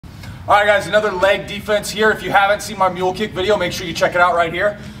All right, guys, another leg defense here. If you haven't seen my mule kick video, make sure you check it out right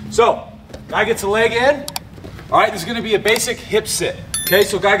here. So, guy gets a leg in. All right, this is gonna be a basic hip sit. Okay,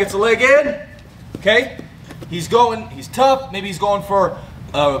 so guy gets a leg in. Okay, he's tough. Maybe he's going for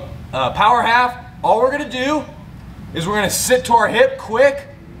a power half. All we're gonna do is we're gonna sit to our hip quick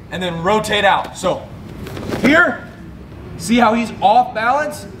and then rotate out. So, here, see how he's off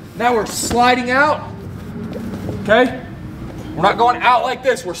balance? Now we're sliding out. Okay? We're not going out like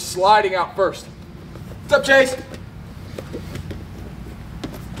this, we're sliding out first. What's up, Chase?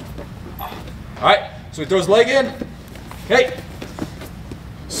 All right, so he throws leg in. Okay,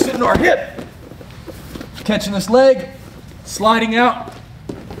 sitting to our hip. Catching this leg, sliding out,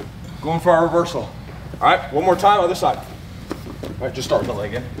 going for our reversal. All right, one more time, other side. All right, just start with the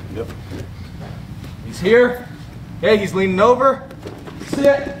leg in. Yep. He's here. Okay, he's leaning over.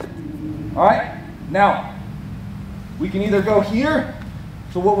 Sit. All right, now, we can either go here,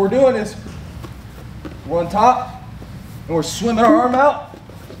 so what we're doing is we're on top and we're swimming our arm out,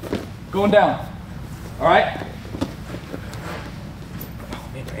 going down. All right? Oh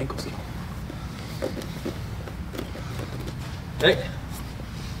man, my ankles. Okay.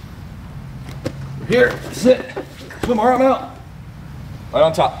 We're here, sit, swim our arm out, right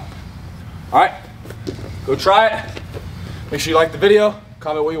on top. All right, go try it. Make sure you like the video,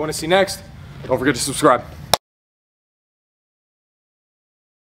 comment what you want to see next. Don't forget to subscribe.